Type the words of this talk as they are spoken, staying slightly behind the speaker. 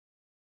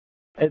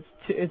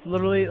It's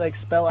literally like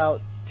spell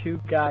out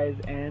 2 guys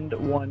and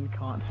 1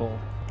 console.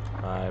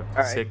 5,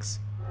 right. 6,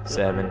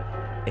 7,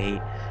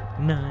 8,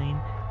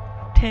 9,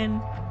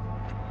 10,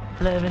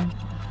 11,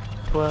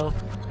 12,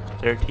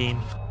 13,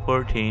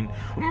 14.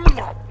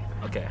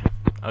 Okay,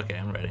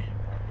 I'm ready.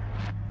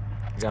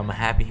 I'm a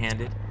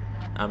happy-handed.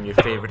 I'm your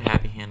favorite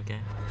happy-hand guy.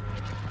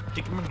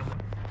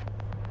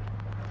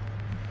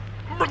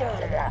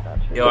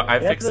 Yo, I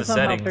fixed the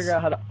settings.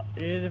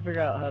 You need to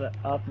figure out how to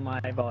up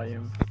my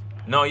volume.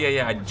 No,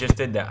 yeah, I just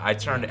did that. I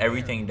turned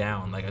everything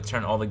down. Like, I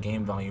turned all the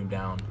game volume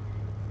down.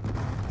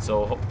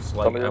 So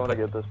like, I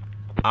put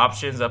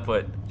options, I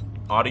put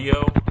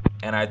audio,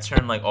 and I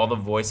turned, like, all the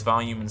voice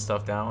volume and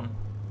stuff down.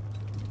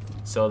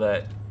 So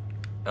that,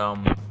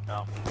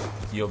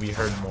 you'll be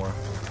heard more.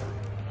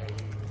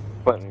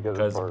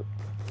 Because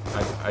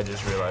I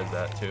just realized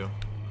that, too.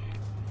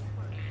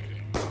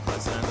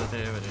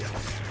 Sensitivity.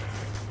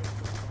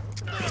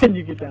 Can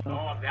you get down? Oh,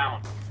 I'm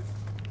down.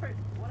 Wait,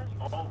 what is...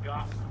 Oh,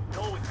 God.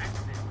 No, it's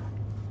accident.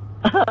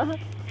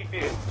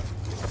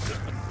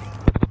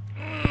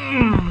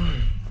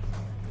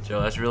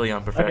 Joe, that's really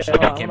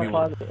unprofessional. Okay,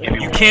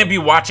 you can't be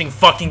watching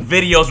fucking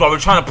videos while we're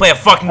trying to play a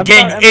fucking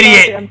game, you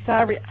idiot! I'm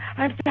sorry.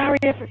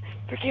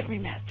 Forgive me,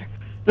 master.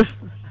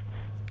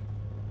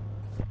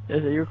 Are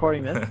you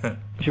recording this? You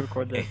should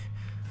record this.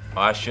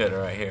 Oh, I should.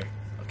 Right here.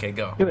 Okay,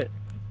 go. Do it.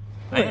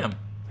 I am.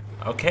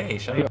 Okay,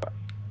 shut up.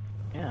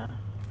 Yeah.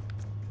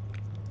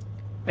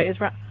 Wait, it's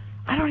right.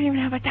 I don't even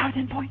have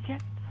 1,000 points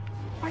yet.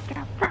 What the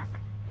fuck?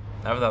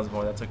 I have 1,000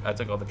 points. I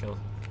took all the kills.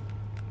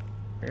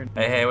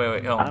 Hey,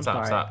 wait. Hold on,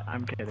 stop.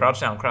 I'm kidding. Crouch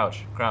down,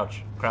 crouch.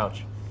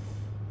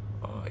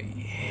 Oh,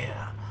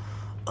 yeah.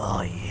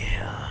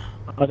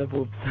 Oh, the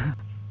boobs.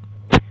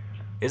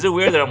 Is it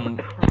weird that I'm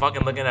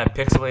fucking looking at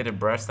pixelated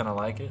breasts and I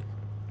like it?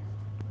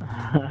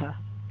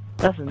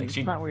 That's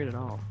not weird at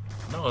all.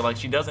 No, like,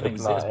 she doesn't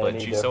exist, but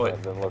she's so...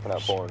 than looking at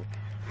porn.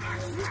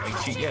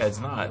 Like, yeah, it's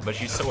not, but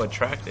she's so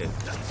attractive.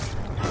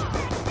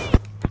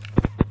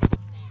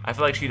 I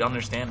feel like she'd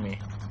understand me.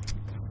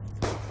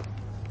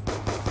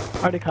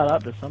 Already caught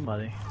up to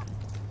somebody.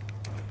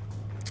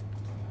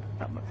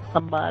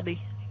 Somebody.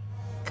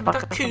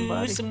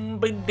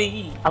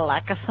 Somebody. I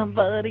like a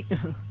somebody.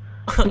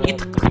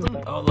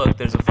 Oh, look,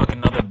 there's a fucking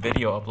another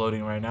video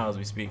uploading right now as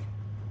we speak.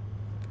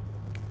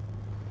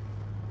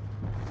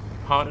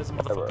 Hard as a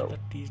motherfucker,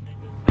 let these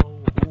niggas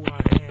know who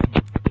I am.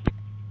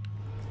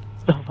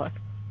 The fuck?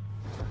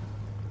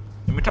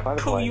 Let me talk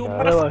to you,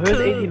 motherfucker. Who's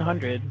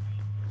 1800?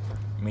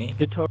 Me?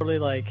 You're totally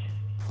like...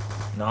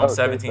 No, I'm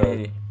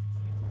 1780.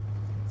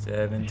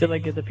 17. You should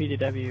like get the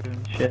PDW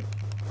and shit.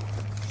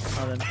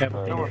 Oh, then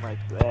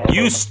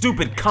you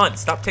stupid cunt!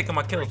 Stop taking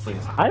my kills,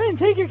 please. I didn't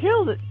take your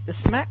kills. It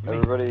smacked me.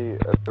 Everybody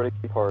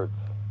parts.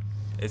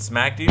 It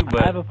smacked you,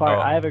 but... I have a part.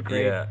 I have a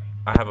grade. Yeah,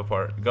 I have a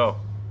part. Go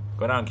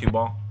down, cue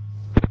ball.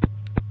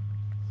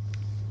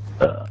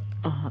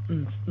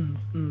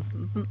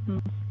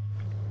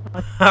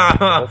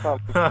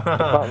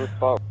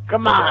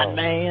 Come on,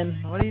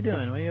 man. What are you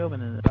doing? What are you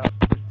opening it up?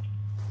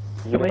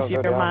 You waste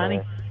your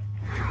money.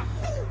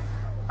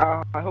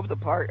 Oh, I hope the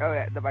part. Oh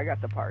yeah, I got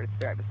the part. It's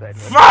right beside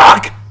me.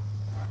 Fuck!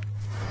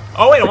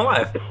 Oh wait, I'm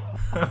alive.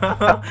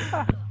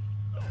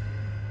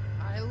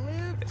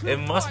 It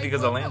must be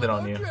because I landed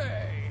on you.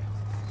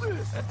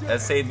 That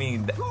saved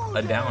me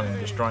a down and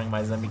destroying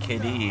my zombie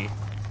KD.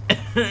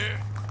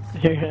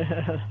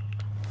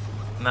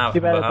 Nah,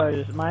 too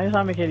bad. My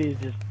zombie KD is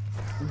just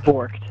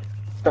borked.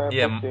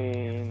 Yeah,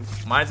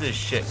 mine's is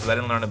shit because I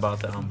didn't learn about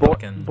that.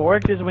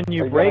 Borked is when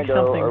you break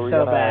something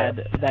so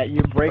bad that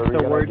you break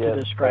the word to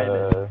describe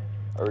it.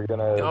 Are we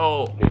gonna...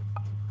 Yo,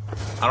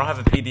 I don't have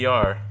a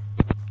PDR.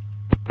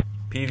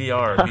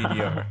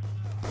 PDR.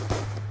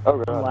 Oh,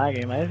 God. I'm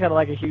lagging. I just got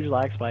like a huge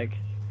lag spike.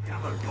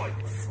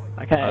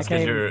 I can't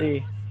even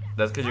see.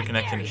 That's because your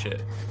connection is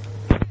shit.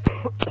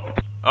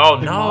 Oh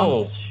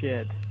no!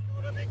 Shit.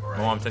 My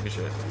mom took a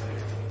shit.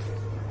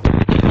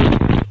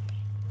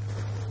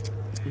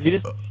 Did you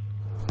just...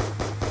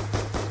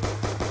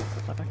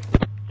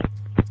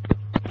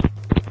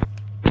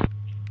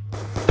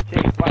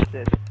 Jake, watch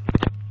this.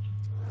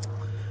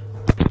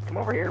 Come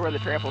over here where the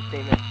trample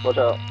team is. Watch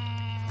out.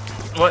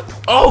 What?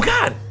 Oh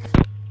God!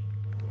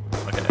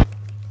 Okay.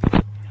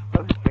 I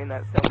was just doing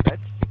that so much.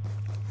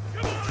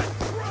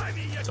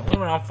 It's only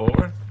round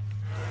 4.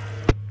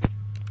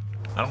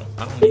 I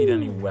don't need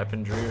any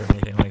weaponry or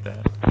anything like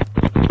that.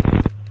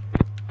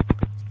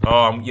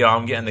 Oh,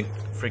 I'm getting the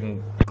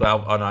freaking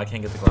glove. Oh no, I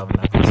can't get the glove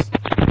necklace.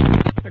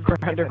 The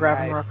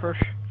Gravenknuckers.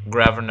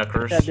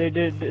 Gravenknuckers. Yeah,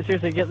 dude,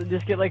 seriously,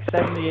 just get like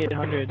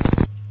 7,800.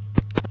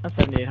 Not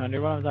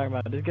 7,800. What am I talking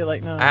about? Just get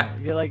like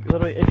you get like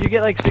literally. If you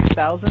get like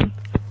 6,000,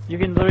 you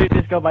can literally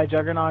just go buy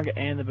Juggernog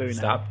and the Bowie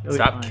Knife.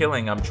 Stop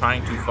killing! I'm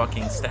trying to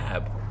fucking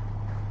stab.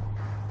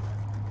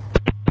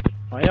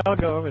 Why y'all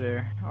go over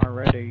there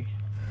already?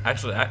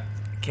 Actually,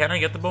 can I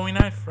get the Bowie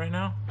Knife right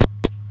now?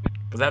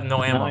 Because I have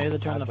no ammo. No, you have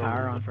to turn the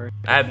power on first.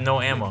 I have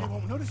no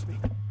ammo.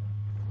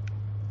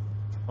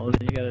 Well,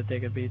 then you gotta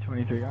take a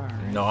B-23R.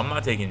 Right? No, I'm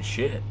not taking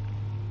shit.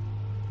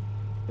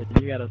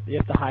 You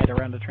have to hide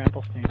around a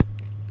trample stand.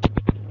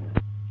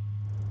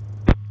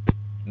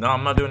 No,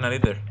 I'm not doing that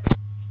either.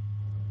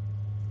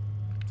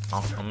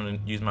 Oh, I'm gonna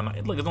use my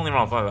knife. Look, it's only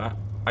round 5.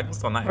 I can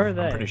still knife. Where are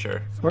they? I'm pretty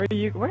sure. Where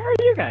are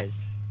you guys?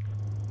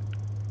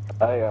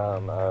 I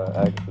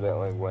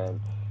accidentally went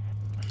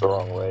the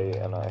wrong way,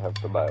 and I have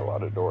to buy a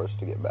lot of doors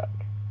to get back.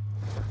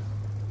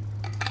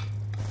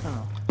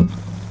 Oh.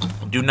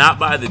 Do not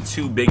buy the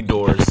 2 big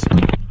doors.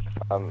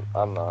 I'm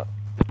not.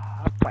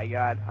 Oh my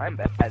god, I'm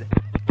bad.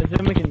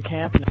 Assume we can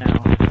camp now.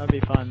 That'd be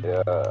fun.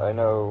 Yeah, I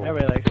know.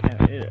 Everybody likes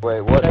camp.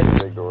 Wait, what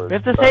is big doors? We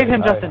have to save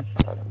him, Justin.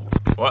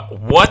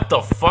 What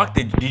the fuck?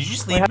 Did you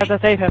just leave We have to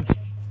save him.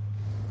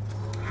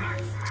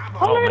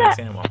 Oh, look max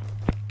at ammo.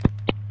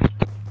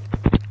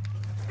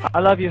 I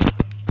love you.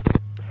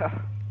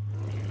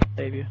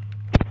 Save you.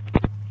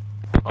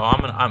 Oh,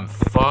 I'm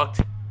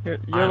fucked.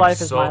 Your life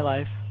is my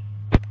life.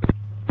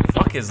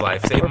 Fuck his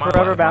life. Save We're my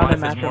forever life. bound My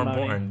in life is more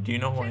matrimony. important. Do you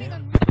know who I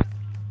am?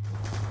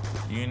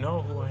 Do you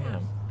know who I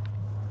am?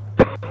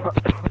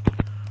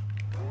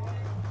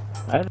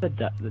 I have the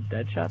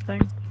dead shot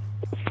thing?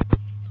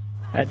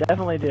 I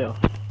definitely do.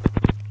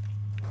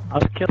 I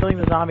was killing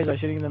the zombies by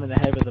shooting them in the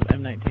head with the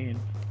M19.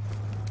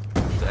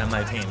 The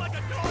M19.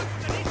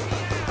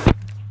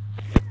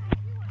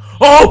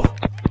 Oh!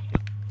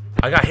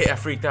 I got hit. I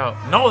freaked out.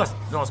 No, it's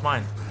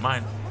mine.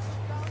 Mine.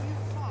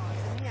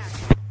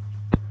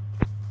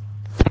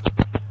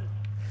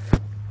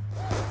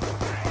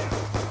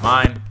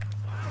 Mine.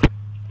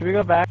 Can we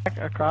go back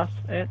across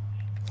it?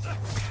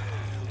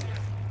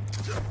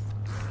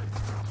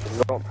 If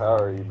you don't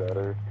power, you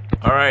better.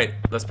 All right,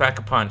 let's pack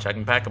a punch. I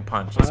can pack a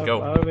punch. Let's go.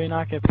 Why would we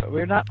not get?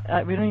 We're not.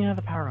 We don't even have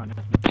the power on.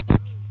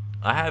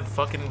 I have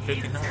fucking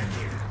 59.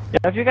 Yeah,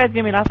 if you guys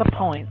give me lots of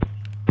points,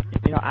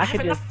 you know, I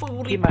could just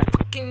keep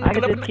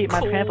my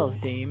trample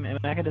steam, and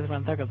I could just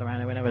run circles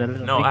around it whenever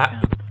there's a No, big I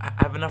town.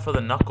 have enough for the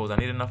knuckles. I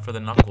need enough for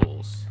the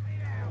knuckles.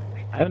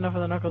 I have enough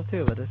of the knuckles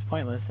too, but it's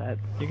pointless.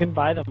 You can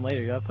buy them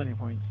later. You have plenty of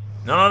points.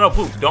 No,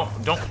 Poop. Don't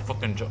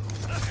fucking joke.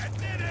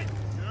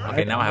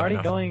 Okay, now I have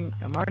enough.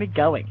 I'm already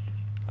going.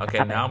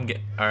 Okay, now I'm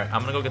getting. All right,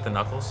 I'm gonna go get the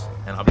knuckles,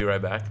 and I'll be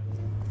right back.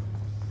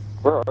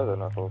 Where are the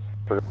knuckles?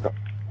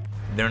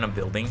 They're in a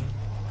building.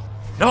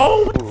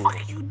 No, what the fuck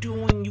are you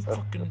doing, you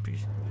fucking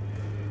piece?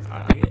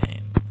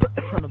 Alright,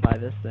 I'm gonna buy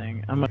this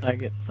thing. I'm gonna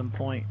get some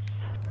points.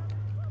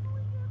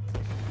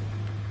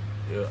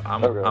 Yeah,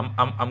 I'm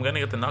gonna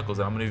get the knuckles,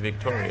 and I'm gonna be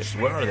victorious.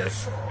 Where are they?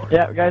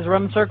 Yeah, guys,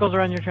 run circles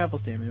around your trample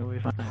steam, and you'll be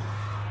fine.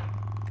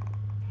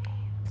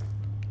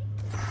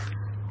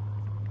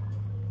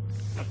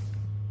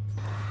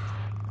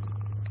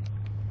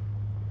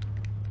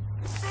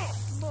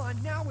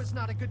 Now is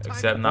not a good time.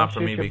 Except not for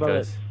Don't me shoot your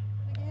because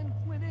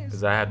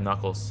bullets. I have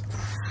knuckles.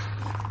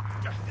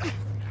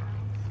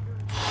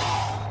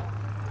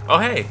 Oh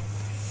hey!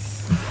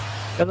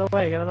 Get out of the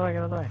way! Get out of the way!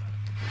 Get out of the way!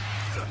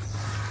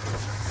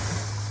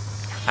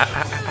 I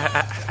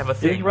have a You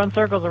thing. just run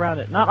circles around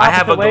it. Not I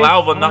have a opposite ways.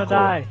 Galva I'm gonna knuckle.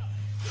 die.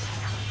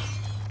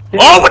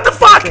 Oh, what the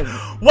fuck?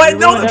 What? You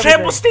No, ruined the everything.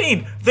 trample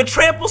stain! The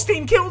trample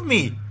stain killed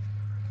me!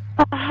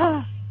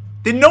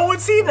 Did no one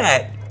see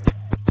that?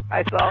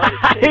 I saw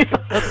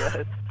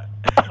it.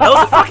 That was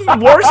the fucking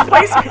worst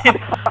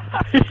placement!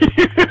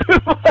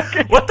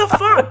 What the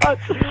fuck?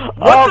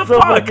 What the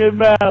fuck? Fucking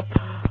map.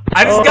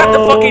 I just got the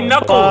fucking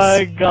knuckles! Oh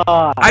my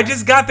god. I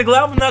just got the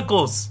glove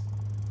knuckles!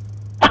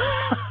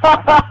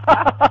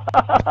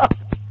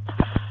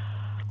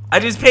 I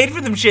just paid for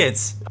them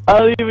shits! I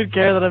don't even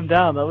care that I'm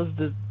down. That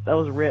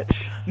was rich.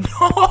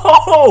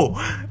 No!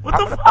 What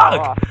the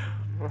fuck?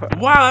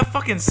 Wow, that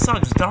fucking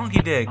sucks,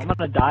 donkey dick. I'm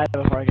gonna die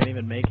before I can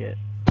even make it.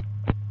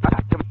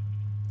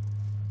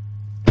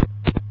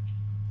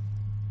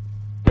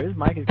 His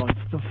mic is going.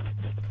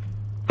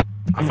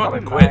 I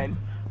fucking quit.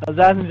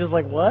 Assassin's just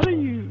like, what's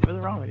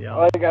wrong with y'all?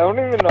 Like, I don't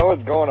even know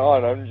what's going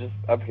on. I'm just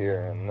up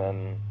here, and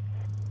then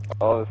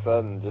all of a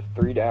sudden, just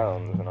 3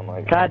 downs, and I'm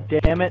like, God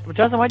damn it.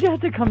 Justin, why'd you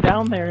have to come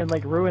down there and,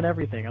 like, ruin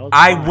everything?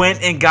 I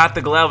went and got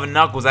the glove and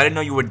knuckles. I didn't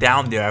know you were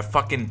down there. I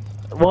fucking...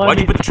 Well, Why'd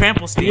you put the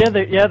trample steam?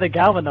 Yeah, the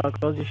Galva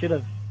knuckles. You should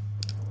have...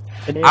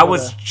 I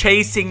was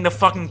chasing the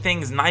fucking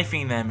things,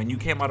 knifing them, and you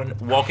came out and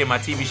walking. My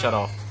TV shut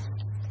off.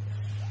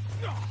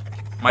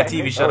 My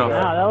TV shut off.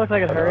 Wow, that looks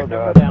like it hurt. oh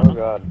Never god, down. oh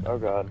god, oh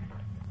god.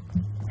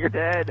 You're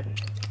dead.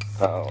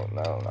 No,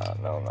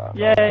 not.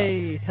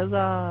 Yay!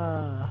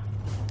 Huzzah!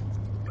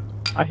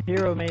 Our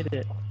hero made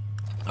it.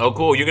 Oh,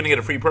 cool. You're gonna get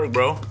a free perk,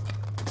 bro.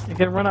 You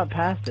can run up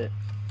past it.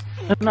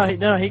 No,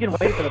 he can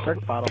wait for the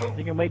perk bottle.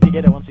 He can wait to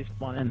get it once he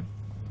spawn in.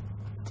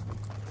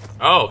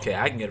 Oh, okay.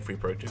 I can get a free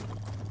perk, too.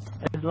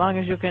 As long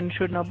as you can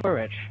shoot no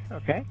burrich,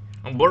 okay?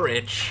 I'm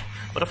rich.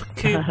 What if I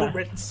kill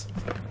bullets?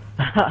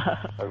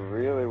 I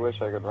really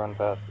wish I could run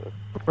past this.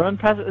 Run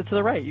past it to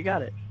the right. You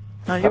got it.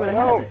 No, you would have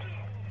No. it.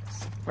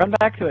 Run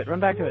back to it. Run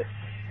back to it.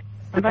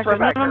 Run back to Run it.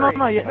 back, No.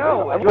 hurry.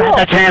 No,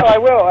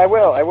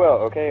 I will,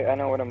 okay? I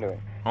know what I'm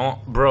doing. Oh,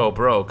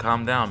 bro,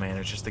 calm down, man.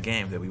 It's just a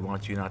game that we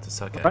want you not to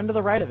suck at. Run to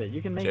the right of it.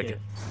 You can make Check it.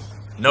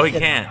 No, he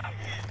can't.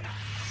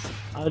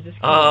 I was just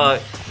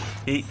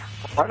He...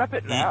 Run up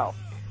it now.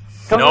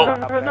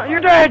 Nope. No, you're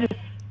dead!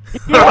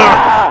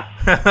 Yeah!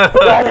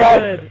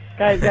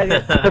 Guys,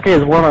 it's okay,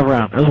 it's warm-up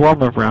round. It was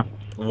warm-up round.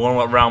 Warm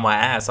up round my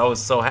ass. I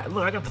was so happy.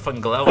 Look, I got the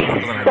fucking Galvin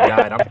knuckles and I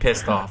died. I'm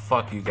pissed off.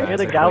 Fuck you guys. You had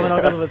the Galvin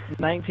knuckles with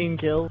 19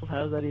 kills?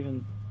 How's that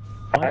even...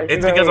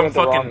 It's because I'm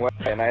fucking...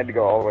 And I had to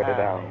go all the way to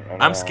down.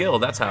 I'm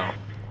skilled, that's how.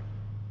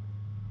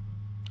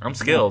 I'm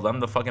skilled.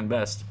 I'm the fucking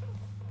best.